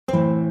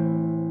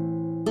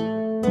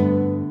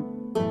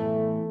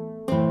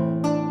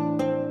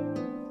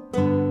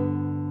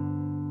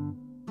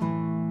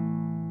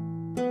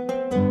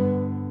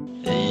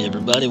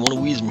everybody, one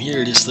of Weezem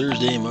here. It is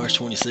Thursday, March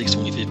 26,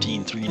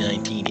 2015,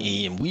 3:19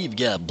 a.m. We've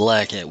got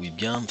Blackout. We've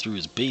gone through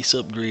his base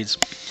upgrades.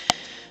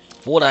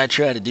 What I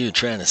try to do,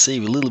 trying to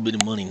save a little bit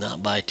of money,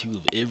 not buy two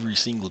of every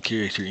single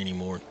character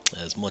anymore.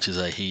 As much as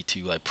I hate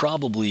to, I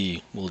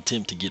probably will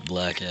attempt to get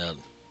Blackout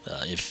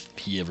if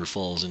he ever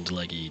falls into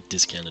like a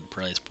discounted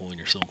price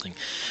point or something,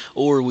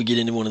 or we get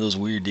into one of those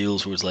weird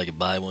deals where it's like a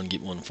buy one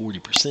get one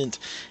 40%,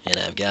 and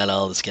I've got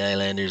all the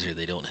Skylanders, or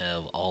they don't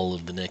have all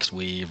of the next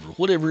wave, or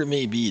whatever it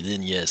may be.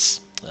 Then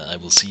yes, I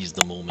will seize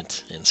the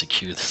moment and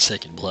secure the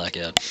second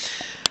Blackout.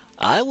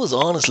 I was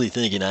honestly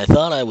thinking, I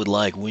thought I would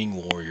like Wing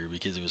Warrior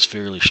because it was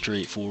fairly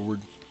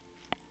straightforward.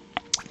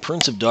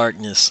 Prince of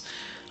Darkness,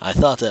 I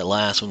thought that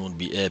last one would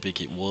be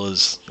epic. It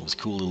was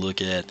cool to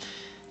look at.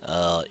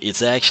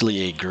 It's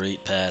actually a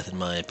great path in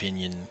my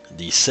opinion.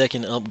 The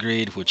second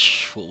upgrade, what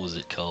was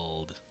it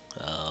called?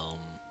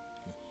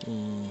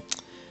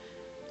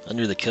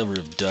 Under the Cover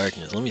of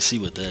Darkness. Let me see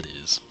what that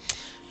is.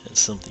 Has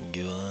something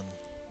go on.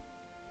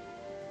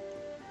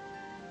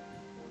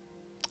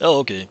 Oh,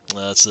 okay.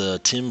 That's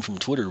Tim from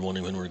Twitter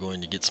wondering when we're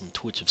going to get some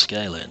Twitch of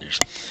Skylanders.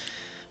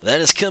 That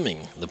is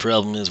coming. The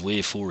problem is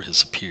Wave 4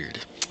 has appeared.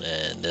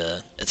 And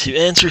to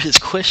answer his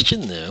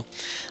question, though,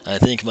 I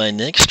think my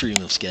next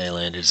stream of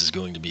Skylanders is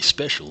going to be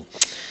special.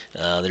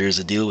 There's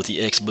a deal with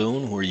the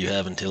X-Bone where you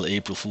have until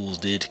April Fool's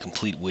Day to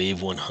complete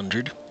Wave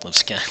 100 of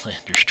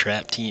Skylanders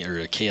Trap Team,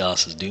 or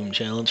Chaos's Doom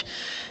Challenge.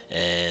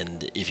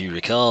 And if you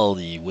recall,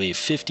 the Wave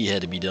 50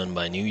 had to be done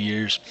by New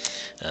Year's.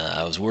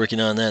 I was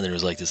working on that. There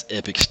was like this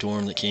epic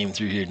storm that came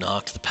through here,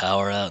 knocked the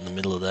power out in the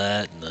middle of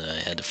that, and I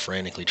had to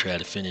frantically try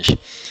to finish.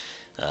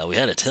 We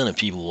had a ton of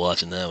people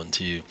watching that one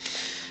too.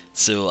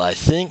 So I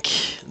think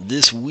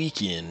this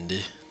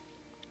weekend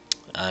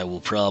I will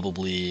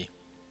probably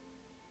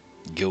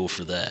go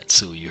for that.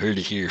 So you heard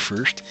it here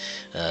first.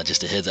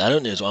 Just a heads. I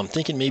don't know. So I'm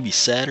thinking maybe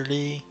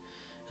Saturday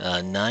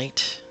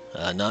night.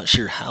 Not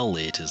sure how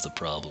late is the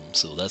problem.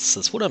 So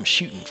that's what I'm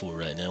shooting for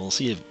right now. We'll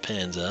see if it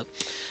pans out.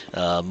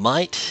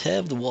 Might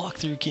have the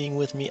Walkthrough King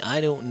with me.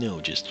 I don't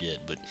know just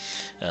yet, but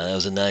that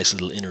was a nice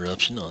little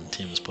interruption on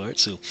Tim's part.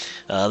 So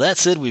that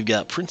said, we've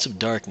got Prince of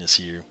Darkness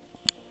here.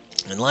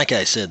 And like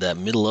I said, that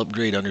middle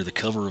upgrade Under the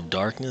Cover of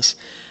Darkness,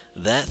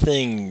 that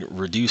thing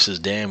reduces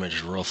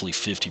damage roughly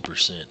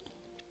 50%,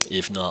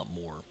 if not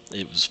more.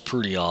 It was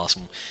pretty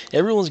awesome.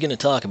 Everyone's going to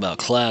talk about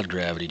Cloud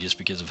Gravity just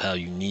because of how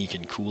unique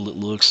and cool it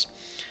looks.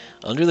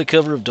 Under the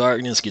Cover of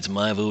Darkness gets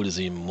my vote as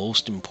the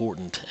most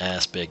important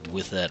aspect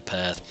with that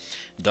path.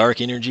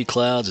 Dark Energy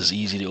Clouds is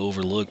easy to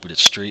overlook, but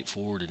it's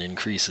straightforward. It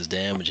increases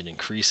damage and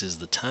increases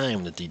the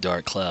time that the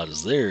Dark Cloud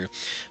is there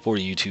for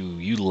you to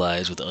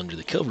utilize with Under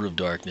the Cover of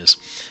Darkness.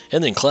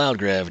 And then Cloud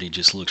Gravity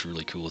just looks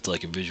really cool. It's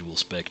like a visual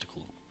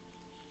spectacle.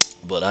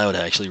 But I would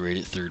actually rate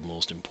it third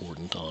most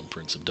important on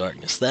Prince of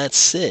Darkness. That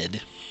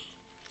said,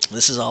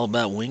 this is all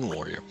about Wing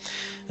Warrior,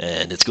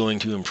 and it's going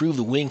to improve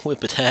the Wing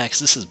Whip attacks.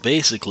 This is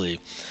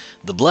basically,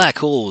 the black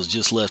hole is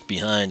just left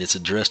behind. It's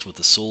addressed with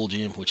the Soul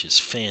Gem, which is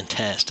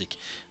fantastic.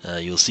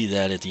 You'll see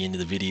that at the end of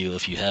the video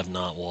if you have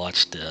not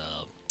watched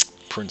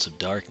Prince of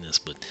Darkness.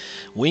 But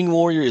Wing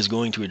Warrior is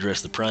going to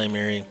address the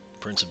primary.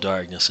 Prince of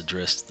Darkness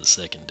addressed the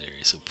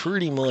secondary. So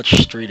pretty much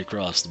straight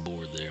across the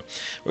board there.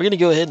 We're going to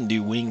go ahead and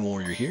do Wing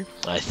Warrior here.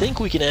 I think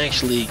we can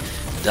actually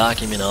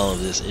document all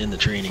of this in the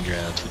training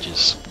grounds, which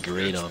is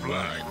great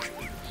online.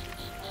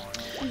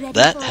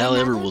 That,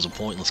 however, was a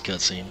pointless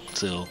cutscene,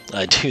 so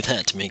I do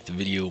that to make the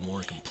video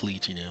more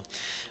complete, you know.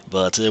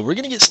 But we're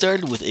going to get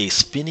started with a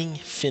spinning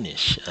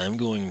finish. I'm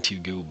going to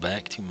go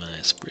back to my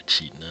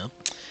spreadsheet now.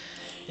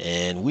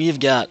 And we have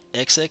got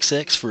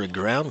XXX for a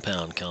ground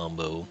pound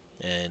combo,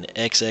 and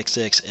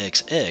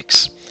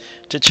XXXXX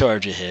to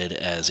charge ahead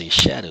as a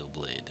Shadow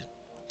Blade.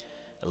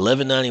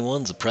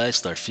 $11.91 is the price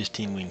of our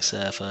 15 wing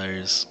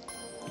sapphires.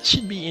 This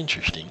should be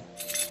interesting,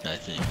 I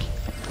think.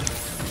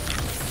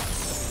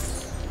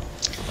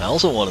 I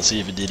also want to see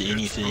if it did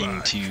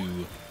anything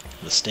to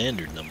the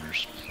standard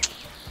numbers.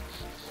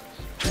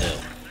 No.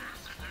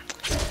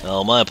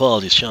 Oh, my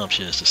apologies, Chomp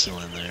Chest is still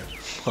in there.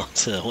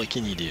 What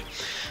can you do?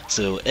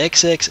 So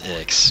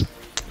XXX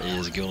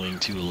is going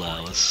to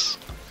allow us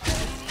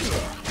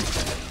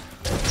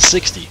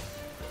 60.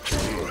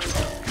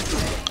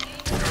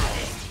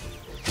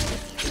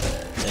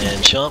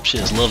 And Chomp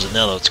Chest loves it.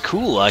 Now though, it's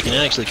cool. I can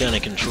actually kind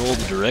of control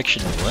the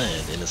direction we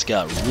land, and it's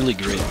got really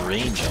great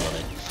range on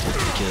it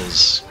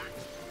because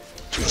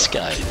this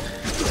guy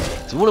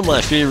is one of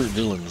my favorite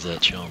villains, that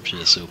Chomp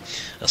Chest. So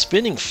a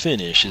spinning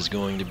finish is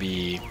going to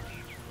be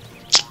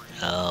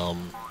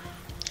I'm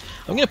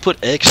going to put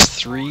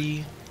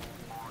X3.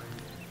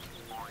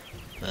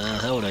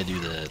 How would I do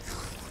that?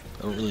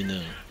 I don't really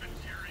know.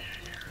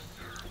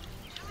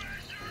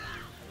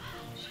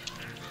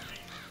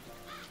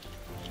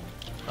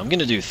 I'm going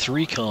to do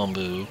 3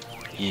 combo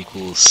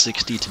equals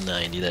 60 to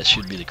 90. That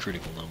should be the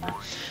critical number.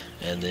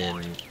 And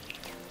then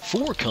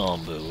 4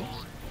 combo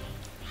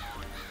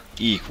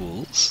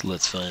equals,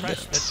 let's find out.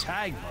 Press the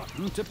tag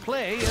button to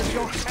play as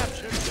your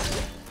captured.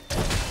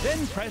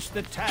 Then press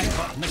the tag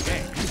button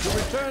again to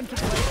return to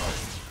play.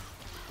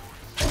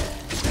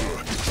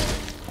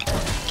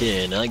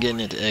 Okay, not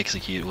getting it to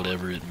execute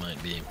whatever it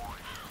might be.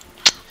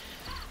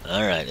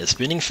 Alright, a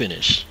spinning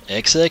finish.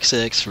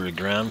 XXX for a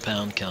ground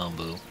pound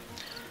combo.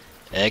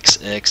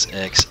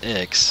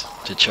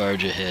 XXXX to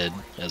charge ahead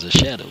as a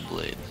Shadow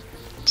Blade.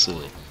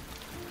 Silly.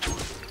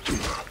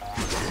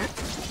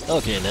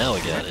 Okay, now we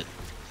got it.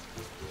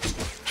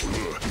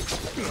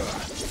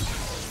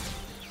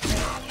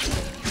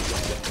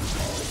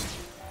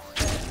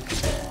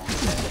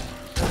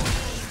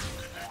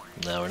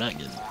 Now we're not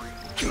getting it.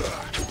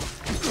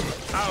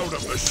 Out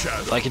of the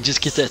shadow. If I could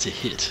just get that to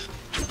hit.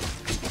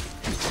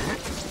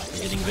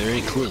 We're getting very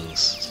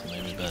close. So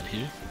maybe about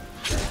here.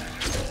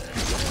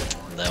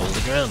 And that was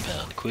the ground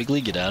pound.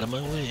 Quigley, get out of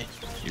my way.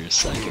 You're a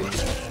psycho.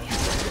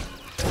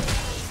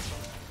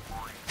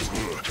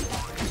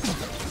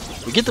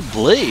 We get the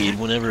blade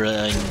whenever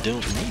I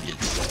don't need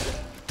it.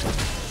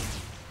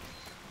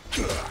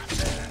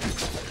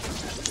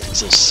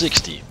 So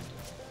 60.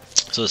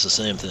 So it's the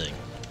same thing.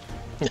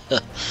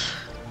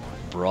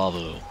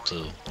 Bravo.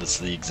 So that's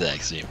the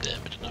exact same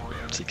damage number.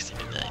 60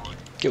 to 90.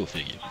 Go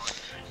figure.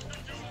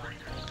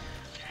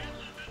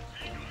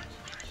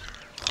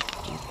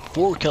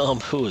 4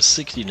 combo is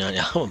 60 to 90.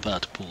 I'm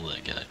about to pull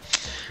that guy.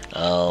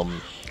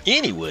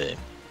 Anyway.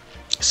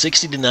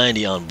 60 to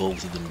 90 on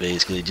both of them,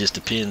 basically. It just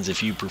depends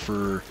if you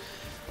prefer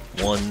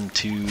 1,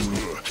 2, and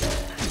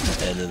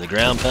then the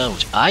ground pound,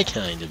 which I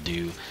kind of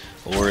do,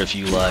 or if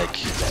you like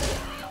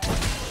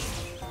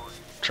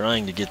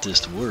trying to get this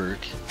to work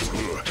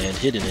and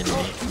hit an enemy,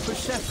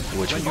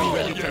 which would be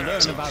ground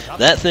pound. So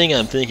that thing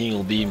I'm thinking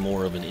will be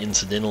more of an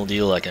incidental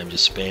deal, like I'm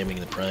just spamming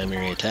the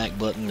primary attack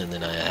button and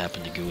then I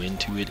happen to go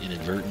into it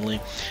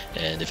inadvertently,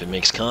 and if it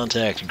makes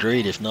contact,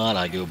 great. If not,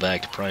 I go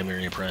back to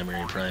primary,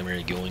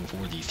 going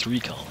for the 3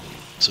 combo.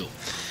 So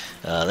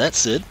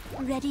that's it.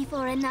 Ready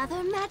for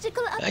another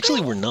magical upgrade?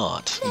 Actually, we're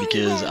not,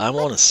 because I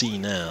want to see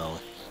now.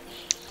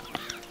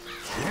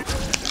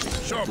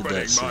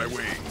 Sharpening my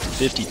wings.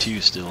 52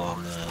 still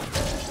on that.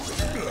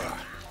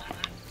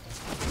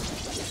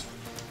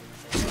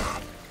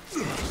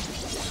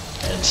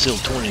 And still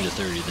 20 to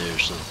 30 there,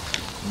 so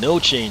no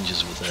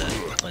changes with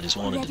that. I just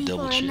wanted to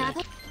double check.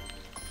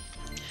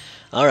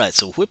 Alright,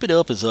 so Whip It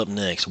Up is up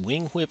next.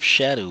 Wing Whip,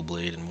 Shadow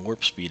Blade, and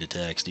Warp Speed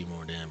attacks do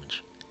more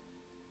damage.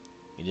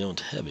 You don't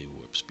have a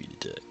Warp Speed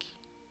attack.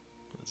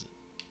 What is it?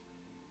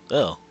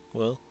 Oh,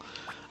 well,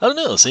 I don't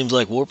know. It seems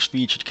like Warp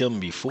Speed should come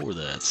before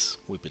that.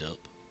 Whip It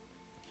Up.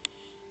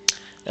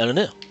 I don't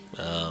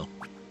know.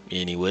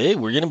 Anyway,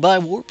 we're going to buy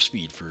Warp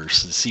Speed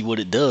first to see what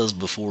it does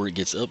before it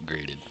gets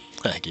upgraded,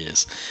 I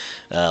guess.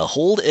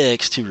 Hold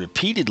X to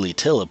repeatedly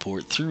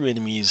teleport through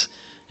enemies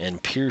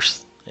and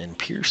piercing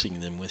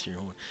them with your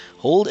horn.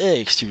 Hold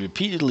X to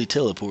repeatedly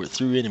teleport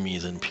through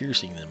enemies and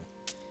piercing them.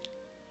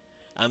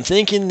 I'm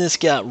thinking this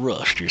got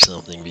rushed or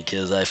something,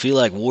 because I feel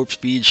like Warp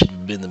Speed should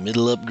have been the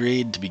middle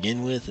upgrade to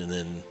begin with, and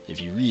then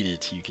if you read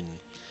it, you can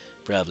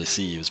probably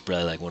see it was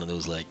probably like one of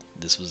those, like,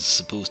 this was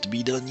supposed to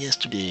be done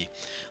yesterday.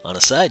 On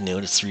a side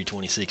note, it's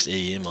 3:26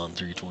 a.m. on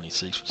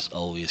 3/26, which is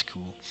always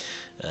cool.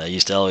 I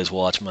used to always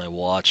watch my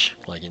watch,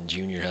 like in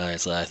junior high.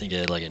 So I think I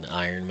had like an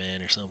Iron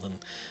Man or something.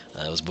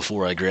 It was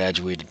before I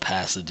graduated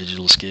past the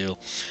digital scale.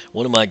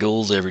 One of my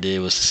goals every day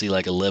was to see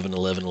like 11,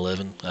 11,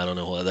 11. I don't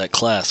know why. That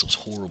class was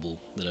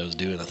horrible that I was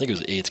doing. I think it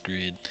was 8th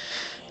grade.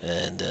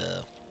 And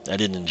I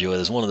didn't enjoy it. It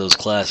was one of those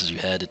classes you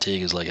had to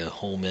take as like a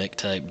home ec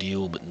type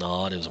deal, but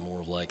not. It was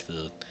more of like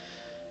the,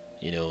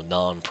 you know,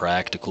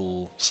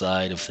 non-practical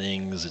side of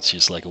things. It's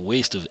just like a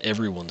waste of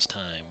everyone's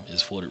time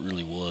is what it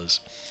really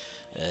was.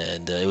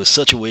 And it was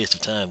such a waste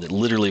of time that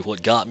literally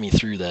what got me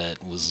through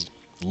that was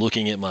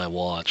looking at my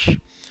watch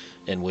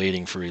and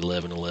waiting for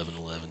 11, 11,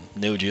 11.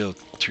 No joke.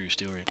 True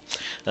story.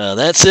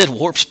 That said,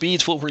 Warp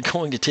Speed's what we're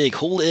going to take.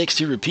 Hold X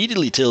to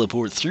repeatedly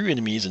teleport through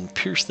enemies and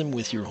pierce them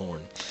with your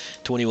horn.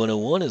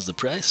 2101 is the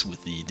price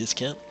with the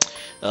discount.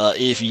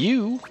 If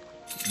you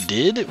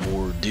did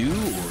or do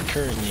or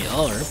currently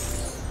are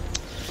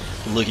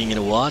looking at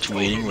a watch,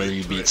 waiting, whether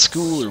you be at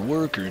school or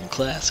work or in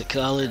class at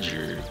college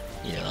or,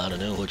 you know, I don't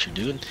know what you're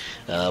doing,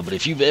 but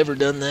if you've ever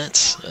done that,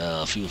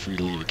 feel free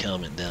to leave a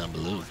comment down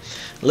below.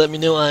 Let me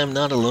know I am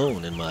not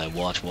alone in my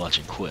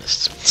watching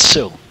quests.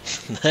 So,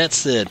 that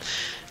said,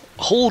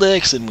 hold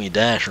X and we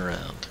dash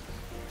around.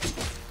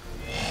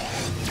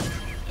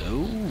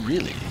 Oh,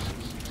 really?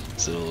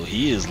 So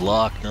he is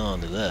locked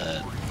onto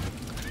that.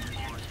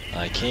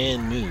 I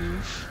can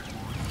move.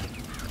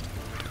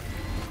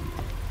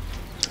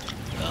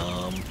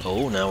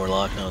 Oh, now we're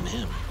locked onto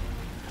him.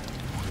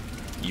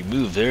 You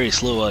move very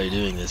slow while you're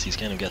doing this. He's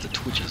kind of got the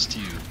twitches too.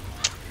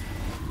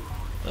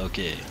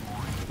 Okay,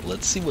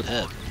 let's see what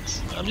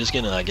happens. I'm just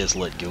gonna, I guess,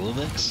 let go of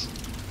X.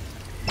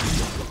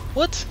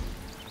 What?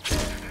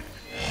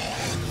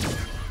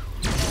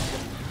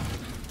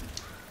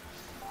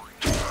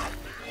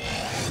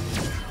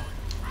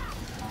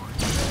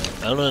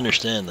 I don't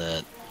understand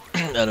that.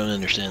 I don't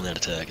understand that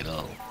attack at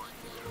all.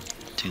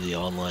 To the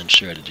online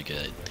strategy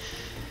guide.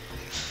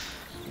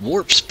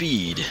 Warp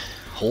Speed.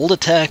 Hold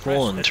attack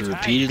 1 to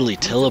repeatedly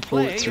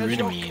teleport through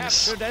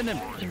enemies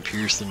and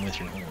pierce them with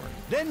your horn.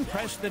 Then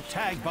press the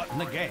tag button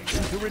again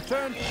to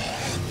return.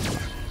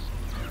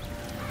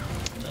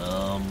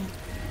 I'm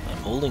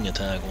holding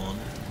attack 1.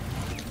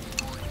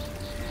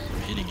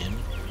 I'm hitting him.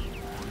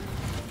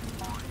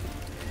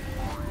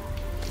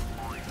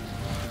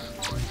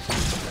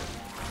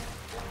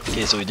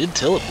 Okay, so he did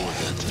teleport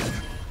that time.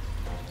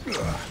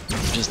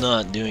 I'm just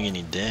not doing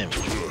any damage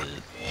with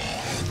it.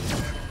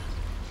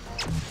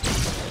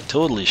 I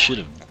totally should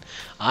have.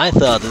 I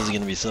thought this was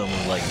going to be something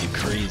with, like, do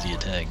crazy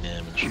attack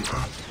damage.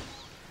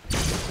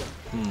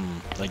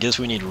 I guess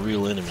we need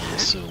real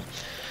enemies, so...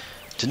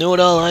 To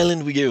Know-It-All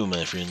Island we go,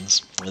 my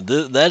friends.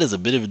 That is a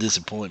bit of a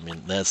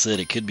disappointment. That said,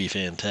 it could be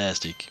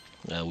fantastic.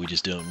 We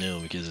just don't know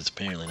because it's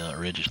apparently not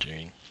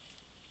registering.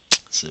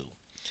 So...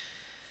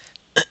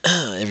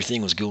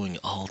 everything was going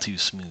all too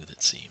smooth,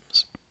 it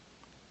seems.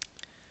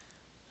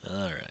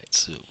 Alright,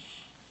 so...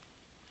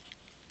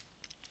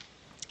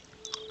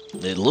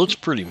 It looks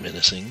pretty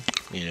menacing,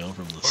 you know,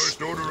 from the... First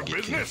order of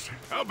business?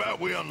 How about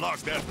we unlock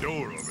that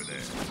door over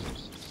there?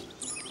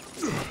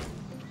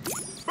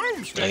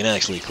 I can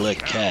actually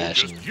collect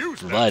cash, and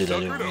provided I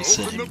don't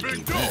reset him to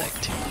go back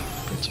to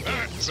Prince of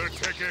Darkness.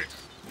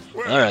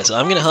 Alright, so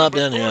I'm gonna hop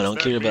down here. I don't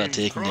care about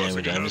taking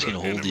damage. I'm just gonna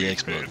hold the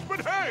X button.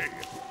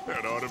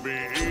 That ought to be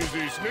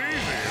easy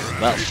sneezy, right?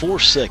 About 4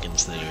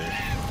 seconds there.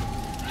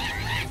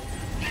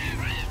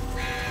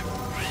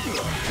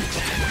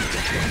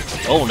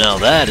 Oh, now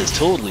that is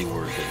totally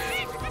worth it.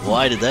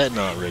 Why did that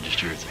not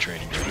register at the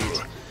training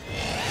grounds?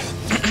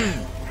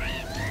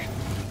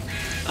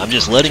 I'm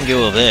just letting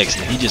go of X,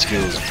 and he just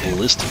goes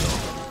ballistic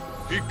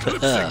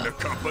on the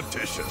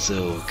competition.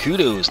 So,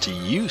 kudos to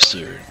you,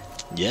 sir.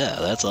 Yeah,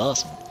 that's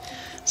awesome.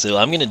 So,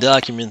 I'm going to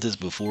document this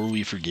before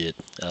we forget.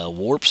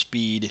 Warp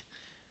speed,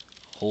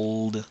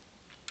 hold,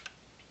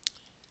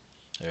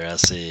 or I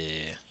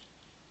say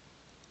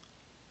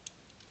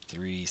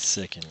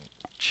 3-second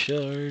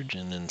charge,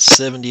 and then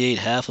 78,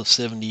 half of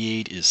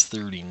 78 is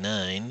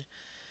 39.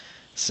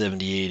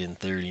 78 and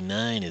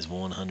 39 is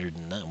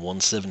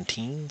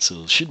 117,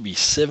 so it should be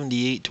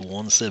 78 to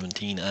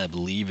 117, I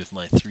believe, if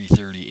my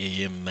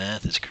 3:30 a.m.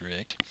 math is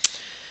correct.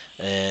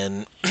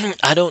 And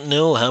I don't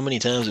know how many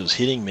times it was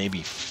hitting, maybe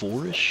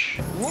 4-ish?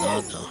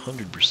 Not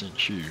 100%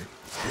 sure.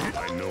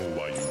 I know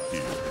why you're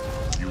here.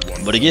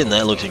 But again,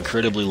 that looked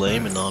incredibly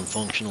lame and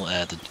non-functional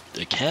at the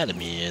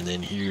Academy, and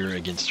then here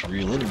against a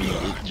real enemy,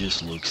 it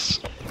just looks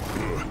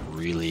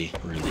really,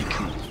 really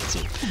cool. So,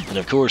 and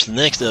of course, the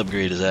next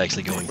upgrade is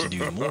actually going to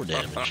do more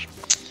damage.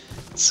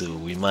 So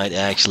we might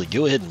actually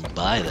go ahead and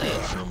buy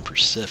that from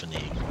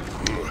Persephone,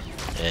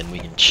 and we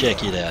can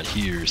check it out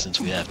here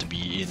since we have to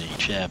be in a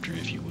chapter,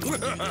 if you will, to do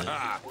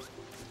that.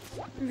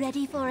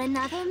 Ready for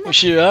another? We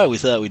sure are. We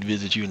thought we'd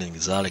visit you in an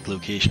exotic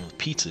location with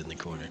pizza in the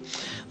corner.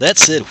 That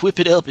said, Whip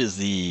It Up is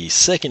the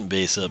second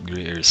base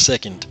upgrade, or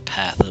second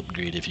path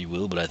upgrade, if you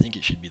will, but I think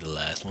it should be the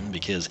last one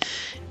because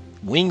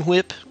Wing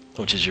Whip,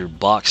 which is your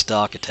box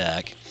stock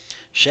attack,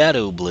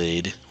 Shadow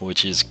Blade,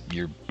 which is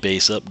your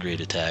base upgrade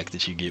attack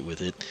that you get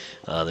with it,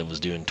 that was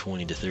doing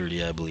 20 to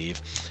 30, I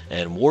believe,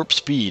 and Warp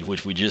Speed,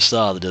 which we just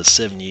saw that does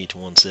 78 to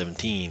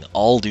 117,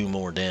 all do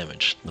more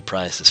damage. The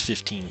price is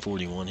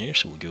 $15.41 here,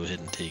 so we'll go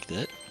ahead and take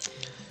that.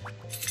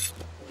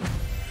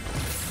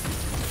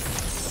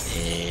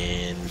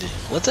 And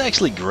let's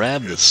actually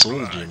grab the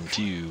Soul Gem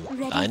too.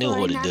 I know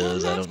what it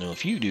does. I don't know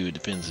if you do. It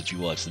depends if you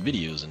watch the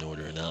videos in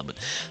order or not. But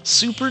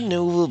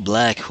Supernova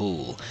Black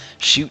Hole.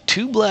 Shoot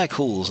 2 black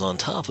holes on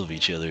top of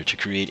each other to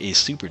create a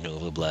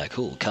supernova black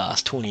hole.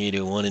 Cost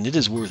 $28.01, and it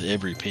is worth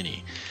every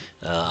penny.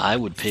 I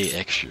would pay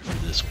extra for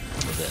this one,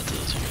 what that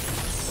tells you.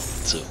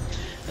 So,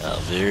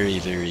 very,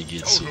 very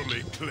good Soul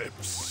Gem.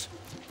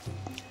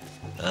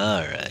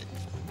 Alright.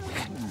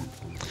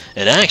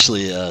 And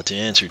actually, to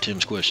answer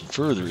Tim's question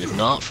further, if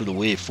not for the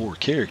Wave 4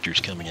 characters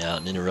coming out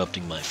and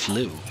interrupting my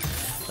flow,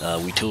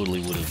 we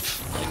totally would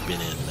have been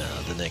in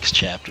the next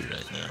chapter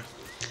right now.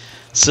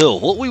 So,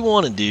 what we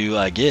want to do,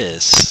 I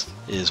guess,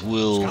 is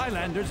we'll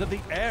Skylanders of the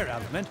air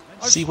element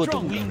are see what the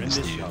stronger wings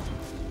in this do. show.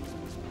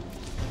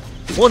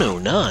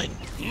 109!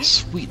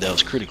 Sweet, that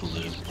was critical,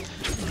 dude.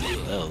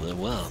 Oh,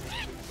 wow.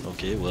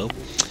 Okay, well.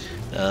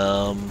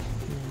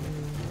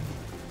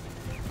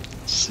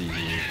 Let's see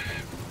here.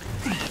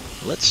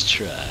 Let's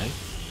try.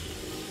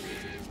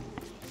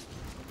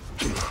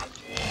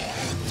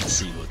 Let's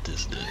see what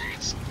this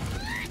does.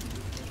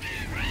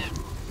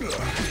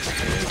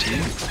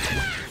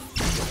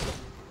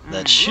 102.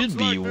 That should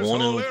be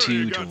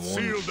 102 to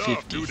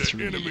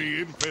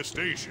 153.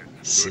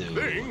 So, Good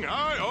thing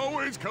I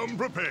always come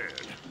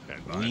prepared.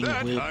 And by Wing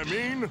that Whip I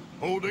mean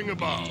holding a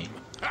bomb.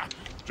 Ha,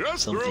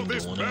 just throw something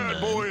this to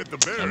bad 109. boy at the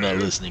barrier. I'm not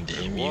listening to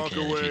him. You Walk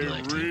can if away you'd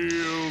like to.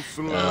 real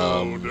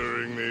slow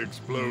during the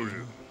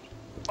explosion.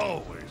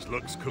 Always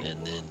looks cool.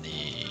 And then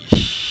the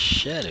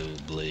Shadow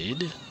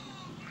Blade.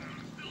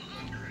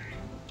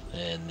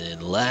 And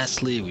then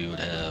lastly, we would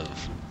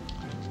have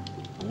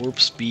Warp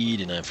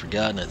Speed, and I've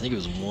forgotten, I think it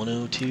was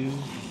 102,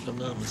 if I'm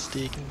not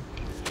mistaken.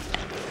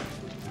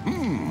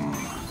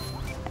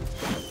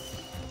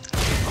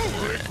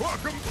 Holy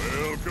quackum.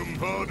 Welcome,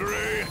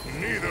 Padre.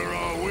 Neither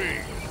are we.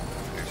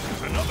 This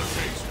Another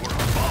case where a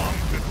bomb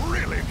could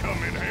really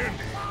come in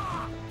handy.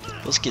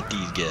 Let's get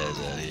these guys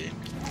out of here.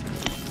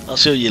 I'll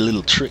show you a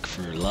little trick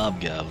for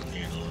Lobgoblin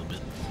here in a little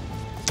bit.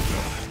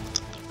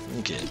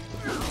 Okay.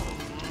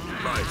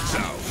 Lights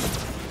out.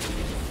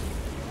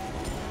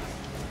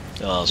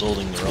 Oh, I was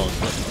holding the wrong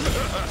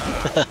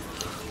button.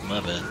 My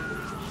bad.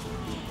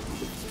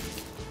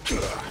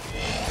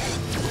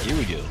 Here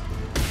we go.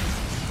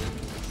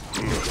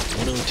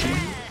 102.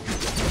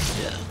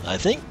 Yeah, I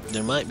think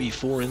there might be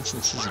 4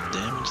 instances of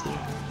damage there.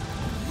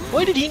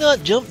 Why did he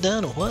not jump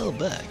down a while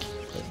back?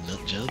 That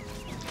nut job.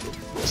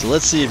 So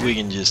let's see if we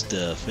can just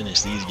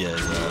finish these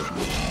guys off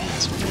with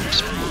this warp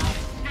speed.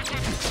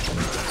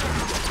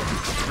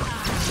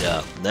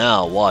 Yeah,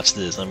 now watch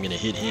this. I'm gonna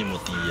hit him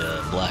with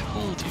the black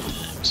hole 2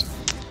 times.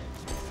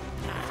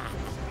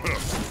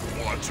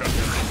 Watch out.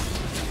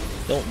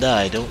 Don't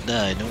die, don't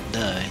die, don't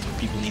die.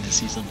 People need to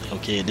see something.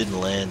 Okay, it didn't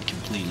land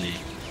completely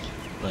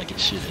like it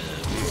should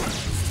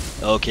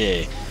have.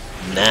 Okay,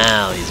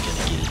 now he's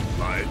gonna get it.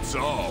 Lights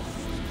off.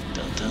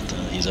 Dun, dun,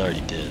 dun. He's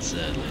already dead,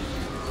 sadly.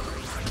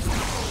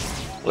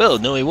 Well,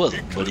 no he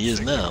wasn't, but he is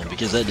now,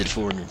 because that did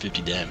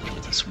 450 damage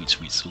with a sweet,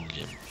 sweet soul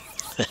gem.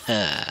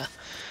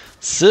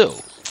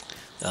 So,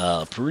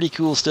 pretty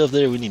cool stuff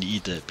there. We need to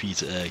eat that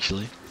pizza,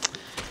 actually.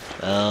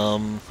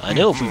 I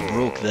know if we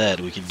broke that,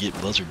 we could get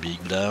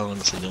Buzzerbeak, but I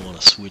honestly don't want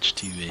to switch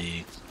to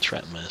a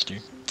Trapmaster.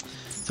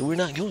 So we're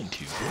not going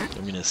to.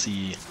 I'm going to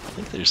see, I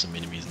think there's some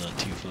enemies not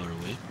too far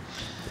away.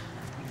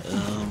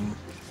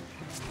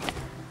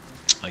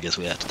 I guess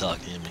we have to talk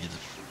to him to get the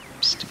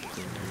stupid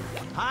thing.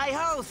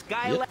 Hi-ho,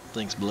 Skylander! Yep,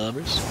 thanks,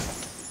 Blobbers.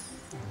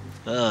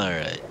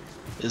 Alright.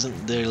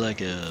 Isn't there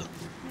like a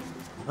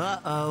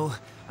Uh-oh.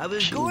 I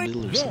was chill going...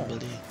 middle or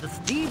somebody? The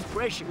steam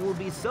pressure will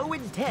be so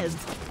intense,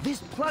 this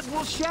plug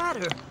will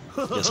shatter.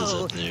 Guess it's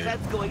up there.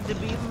 That's going to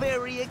be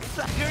very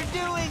exciting. You're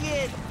doing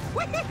it!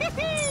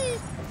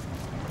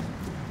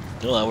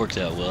 No, that worked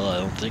out well. I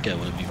don't think I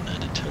would have even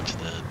had to touch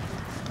that.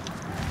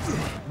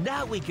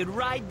 Now we can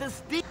ride the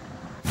steam.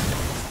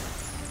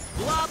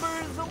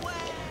 Blobbers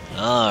away!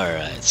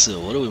 Alright, so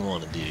what do we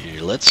want to do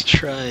here? Let's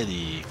try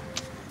the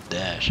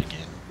dash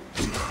again.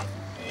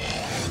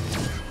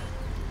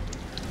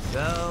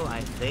 So,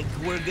 I think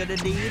we're gonna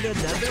need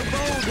another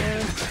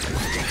boulder.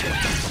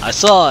 I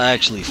saw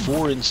actually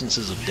 4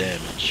 instances of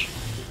damage,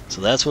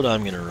 so that's what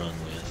I'm gonna run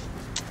with.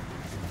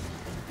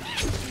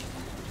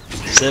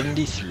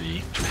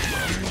 73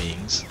 on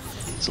wings.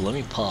 So let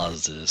me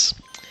pause this.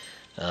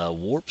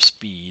 Warp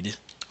speed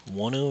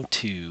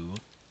 102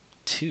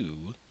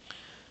 2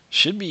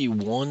 should be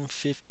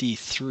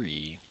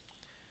 153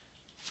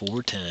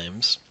 4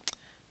 times.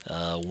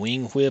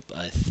 Wing whip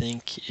I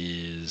think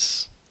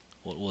is,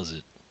 what was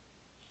it?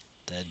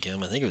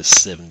 Dadgum, I think it was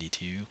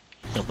 72.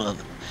 I'm not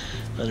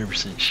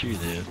 100% sure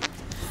though.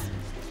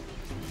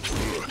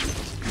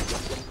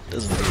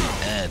 Doesn't really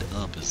add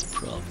up is the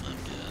problem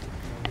I've got.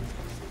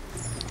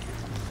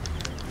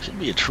 Should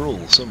be a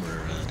troll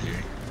somewhere around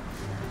here.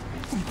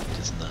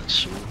 Just not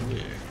sure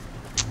where.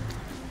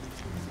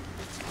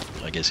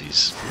 I guess you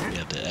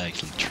have to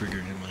actually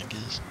trigger him, I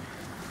guess.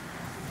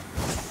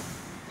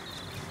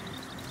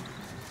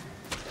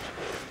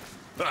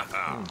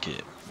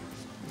 Okay.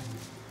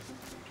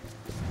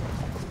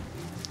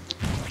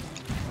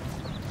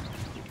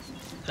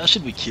 How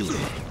should we kill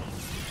him?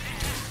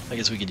 I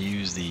guess we could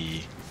use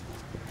the...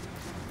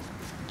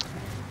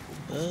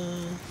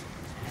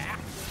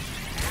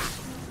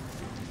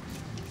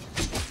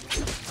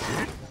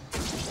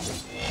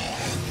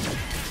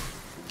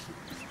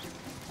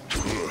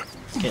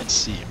 Can't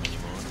see him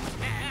anymore.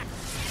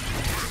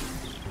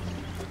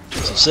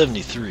 So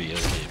 73,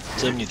 okay.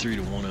 73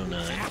 to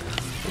 109.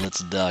 Let's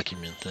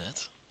document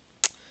that.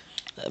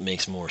 That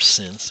makes more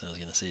sense. I was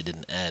gonna say it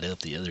didn't add up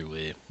the other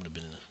way. It would have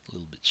been a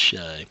little bit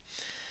shy.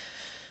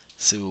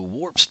 So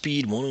warp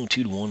speed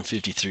 102 to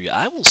 153.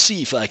 I will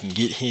see if I can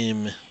get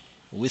him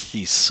with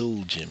the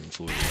soul gem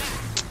for you.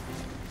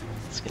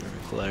 It's gonna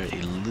require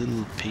a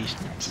little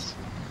patience.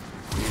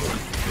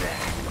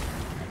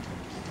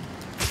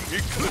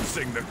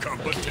 Eclipsing the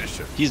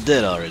competition. Okay. He's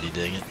dead already,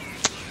 dang it.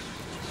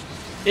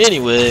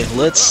 Anyway,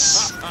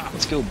 let's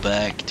go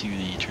back to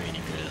the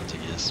training grounds, I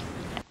guess.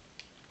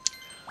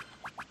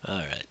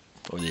 Alright,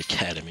 or the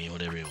academy,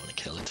 whatever you want to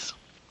call it.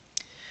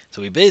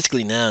 So we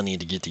basically now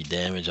need to get the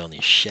damage on the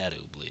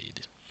Shadow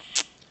Blade.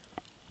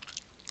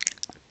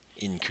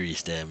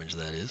 Increased damage,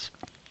 that is.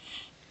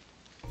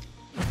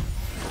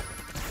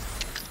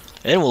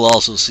 And we'll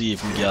also see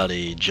if we got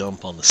a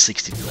jump on the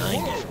 60 to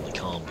 90 from the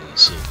combos.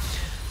 So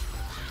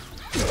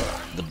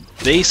the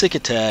basic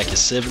attack is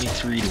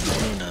 73 to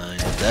 109.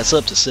 That's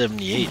up to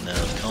 78 now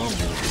in combo.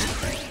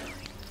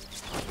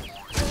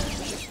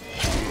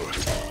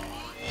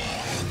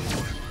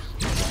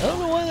 I don't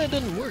know why that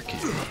doesn't work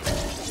here.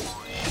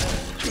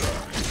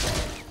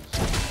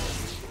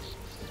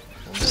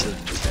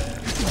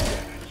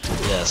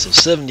 117. Yeah, so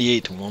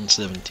 78 to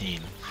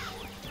 117.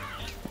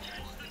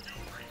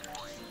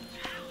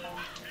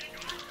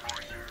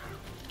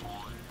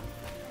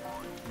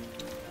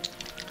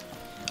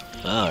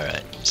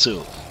 Alright,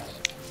 so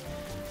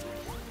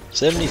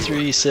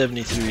 73,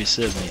 73,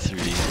 73,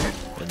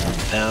 and then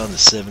the pound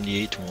is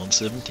 78 to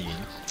 117.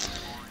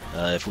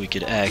 If we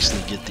could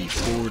actually get the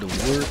 4 to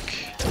work,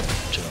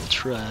 which I'll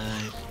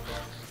try.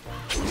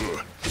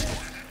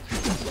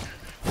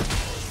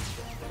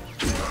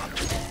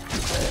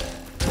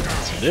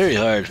 It's very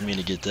hard for me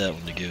to get that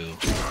one to go,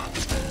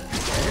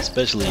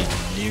 especially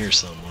near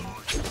someone.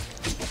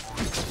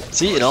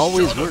 See, it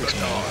always works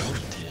when I want it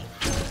to.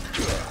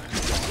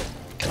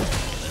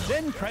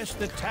 Then press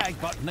the tag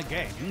button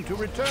again to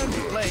return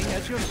to playing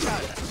as your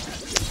Skylander.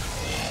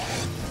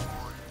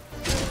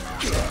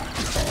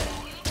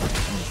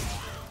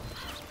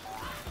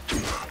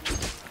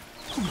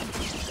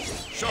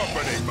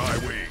 Sharpening my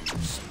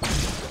wings.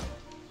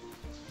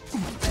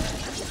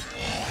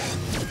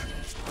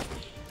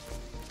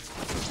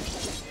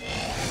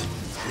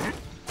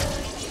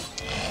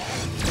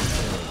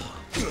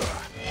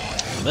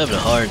 I'm having a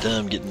hard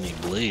time getting the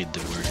blade to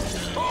work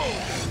now.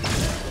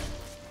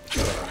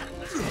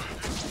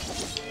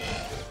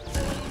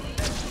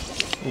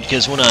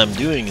 Because when I'm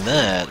doing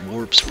that,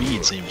 warp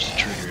speed seems to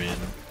trigger in.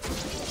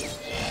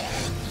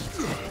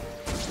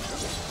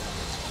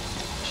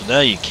 So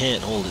now you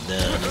can't hold it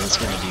down, and it's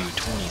going to do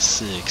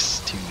 26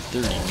 to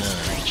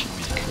 39, should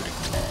be the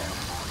critical.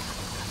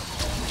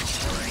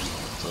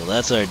 So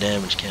that's our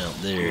damage count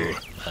there.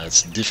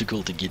 It's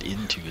difficult to get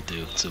into it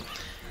though. So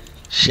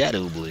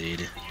Shadow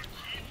Blade,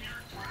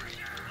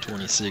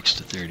 26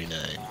 to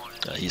 39.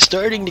 He's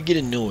starting to get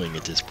annoying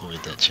at this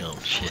point, that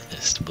chump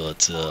chest,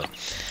 but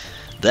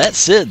that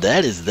said,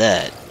 that is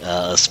that.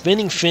 A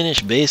spinning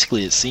finish,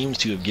 basically it seems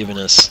to have given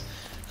us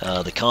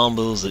the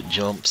combos that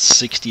jump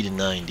 60 to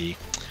 90.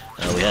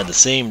 We had the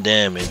same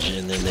damage,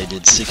 and then they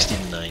did 60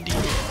 to 90.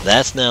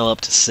 That's now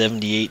up to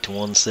 78 to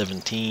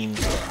 117.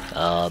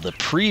 The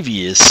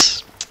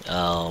previous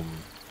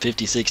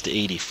 56 to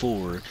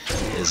 84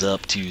 is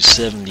up to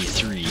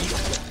 73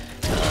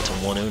 to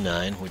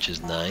 109, which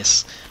is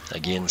nice.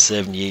 Again,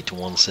 78 to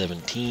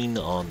 117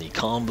 on the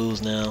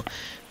combos now.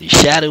 The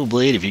Shadow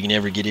Blade, if you can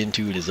ever get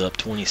into it, is up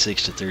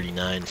 26 to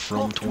 39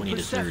 from 20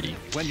 to 30.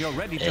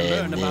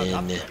 And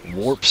then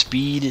Warp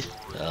Speed,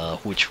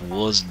 which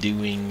was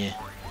doing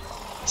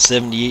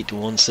 78 to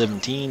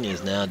 117,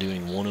 is now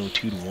doing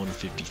 102 to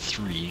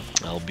 153,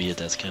 albeit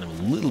that's kind of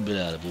a little bit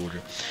out of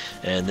order.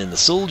 And then the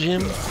Soul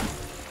Gem,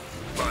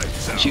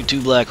 shoot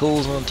 2 black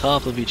holes on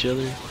top of each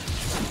other,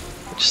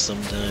 which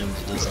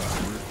sometimes doesn't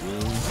work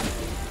well.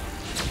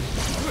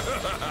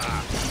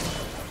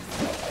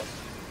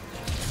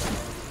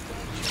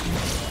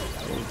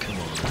 Oh, come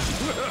on.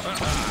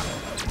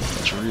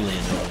 That's really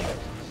annoying.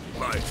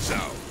 Lights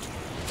out.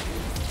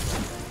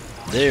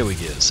 There we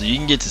go. So you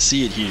can get to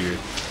see it here.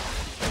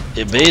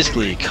 It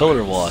basically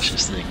color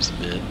washes things a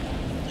bit,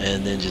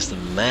 and then just a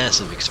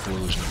massive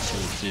explosion of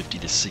 450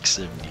 to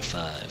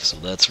 675. So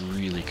that's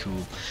really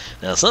cool.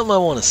 Now, something I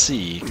want to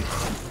see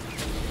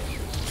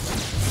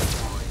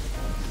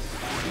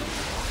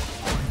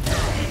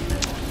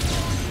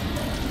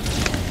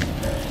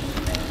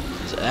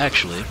is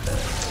actually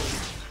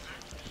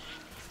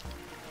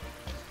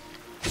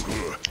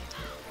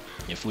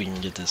if we can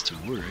get this to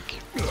work.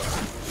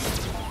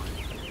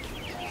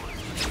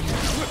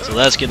 So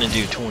that's going to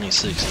do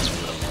 26 as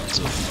well.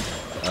 So,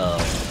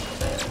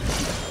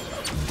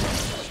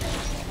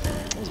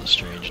 that was a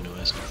strange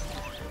noise.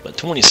 But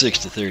 26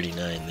 to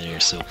 39 there.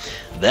 So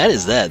that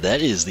is that.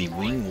 That is the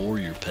Wing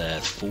Warrior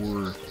path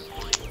for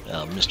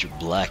Mr.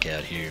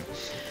 Blackout here.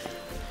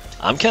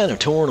 I'm kind of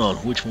torn on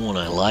which one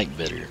I like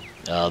better.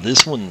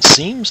 This one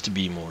seems to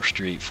be more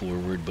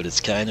straightforward, but it's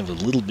kind of a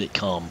little bit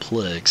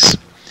complex.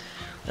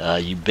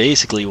 You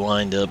basically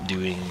wind up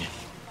doing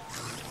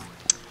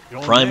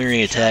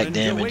primary attack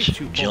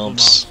damage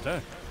jumps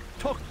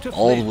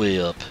all the way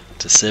up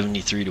to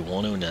 73 to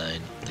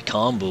 109. The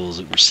combos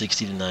that were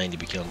 60 to 90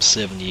 become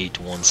 78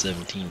 to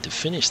 117 to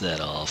finish that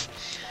off.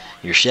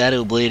 Your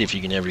Shadow Blade, if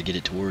you can ever get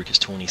it to work, is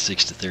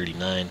 26 to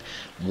 39.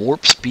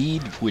 Warp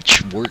Speed,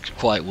 which works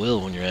quite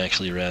well when you're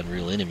actually around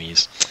real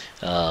enemies,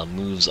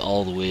 moves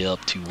all the way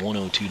up to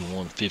 102 to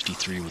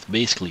 153 with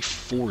basically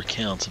 4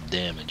 counts of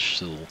damage.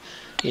 So,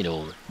 you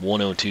know,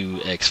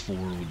 102 x 4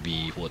 would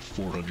be, what,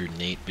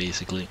 408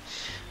 basically.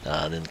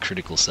 Then the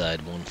critical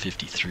side,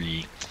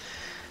 153.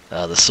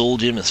 The Soul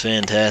Gem is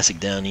fantastic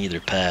down either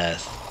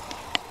path.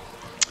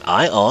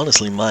 I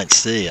honestly might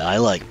say I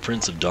like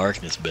Prince of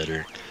Darkness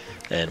better.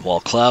 And while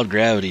Cloud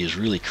Gravity is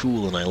really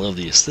cool and I love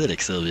the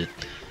aesthetics of it,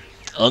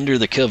 Under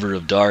the Cover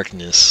of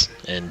Darkness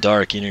and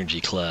Dark Energy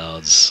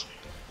Clouds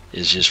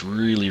is just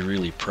really,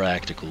 really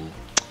practical.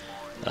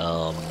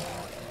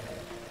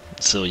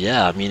 So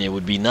yeah, I mean, it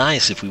would be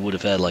nice if we would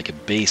have had like a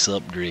base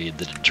upgrade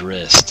that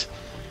addressed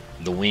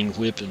the Wing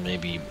Whip and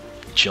maybe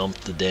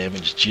jumped the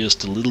damage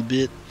just a little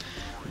bit.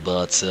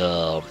 But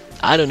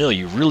I don't know,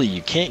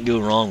 you can't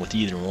go wrong with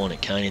either one.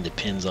 It kind of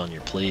depends on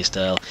your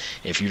playstyle.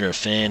 If you're a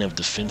fan of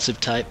defensive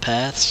type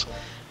paths,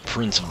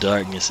 Prince of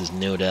Darkness is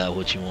no doubt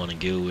what you want to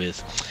go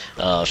with.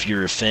 If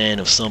you're a fan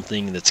of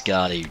something that's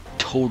got a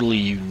totally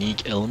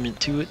unique element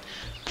to it,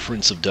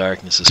 Prince of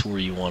Darkness is where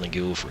you want to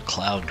go for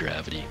Cloud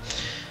Gravity.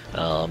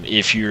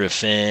 If you're a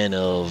fan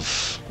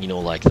of,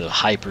 like the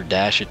hyper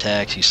dash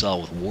attacks you saw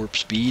with warp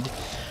speed,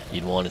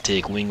 you'd want to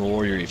take Wing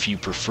Warrior. If you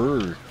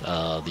prefer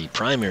the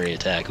primary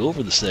attack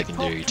over the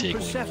secondary, take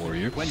Wing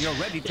Warrior.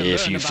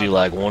 If you feel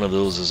like one of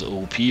those is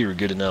OP or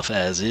good enough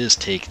as is,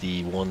 take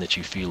the one that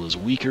you feel is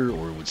weaker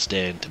or would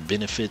stand to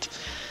benefit.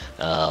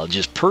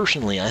 Just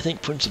personally, I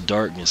think Prince of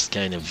Darkness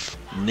kind of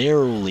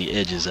narrowly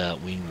edges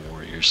out Wing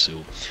Warrior,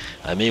 so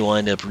I may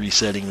wind up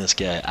resetting this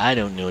guy. I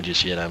don't know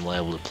just yet. I'm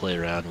liable to play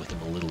around with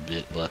him a little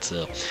bit. But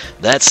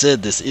that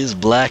said, this is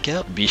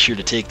Blackout. Be sure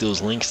to take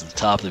those links at the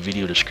top of the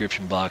video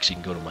description box. You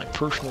can go to my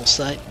personal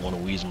site,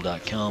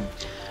 oneofweezem.com,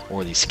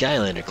 or the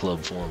Skylander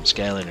Club forum,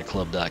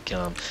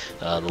 skylanderclub.com.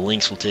 The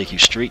links will take you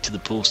straight to the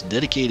post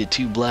dedicated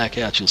to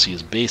Blackout. You'll see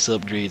his base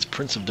upgrades,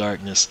 Prince of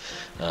Darkness.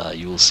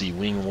 You will see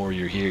Wing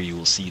Warrior here. You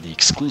will see the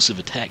exclusive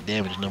Attack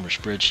Damage Number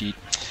Spreadsheet.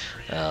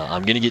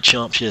 I'm going to get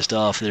Chomp Chest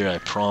off there. I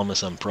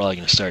promise I'm probably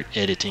going to start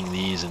editing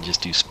these and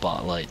just do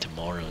Spotlight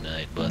tomorrow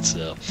night. But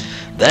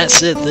that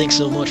said, thanks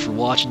so much for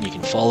watching. You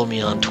can follow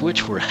me on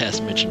Twitch, where,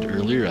 as mentioned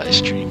earlier, I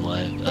stream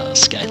live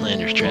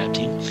Skylanders Trap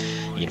Team.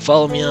 You can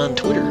follow me on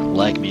Twitter,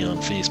 like me on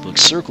Facebook,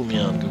 circle me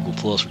on Google+,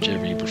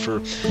 whichever you prefer.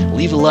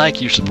 Leave a like,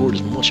 your support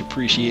is much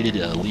appreciated.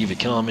 Leave a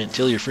comment,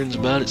 tell your friends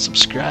about it,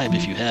 subscribe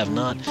if you have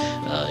not.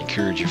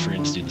 Encourage your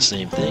friends to do the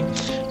same thing.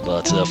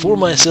 But for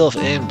myself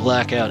and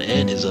Blackout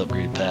and his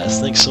upgrade pass,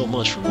 thanks so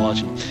much for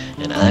watching,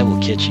 and I will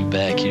catch you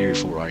back here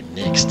for our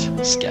next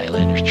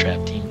Skylanders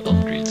Trap Team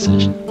upgrade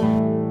session.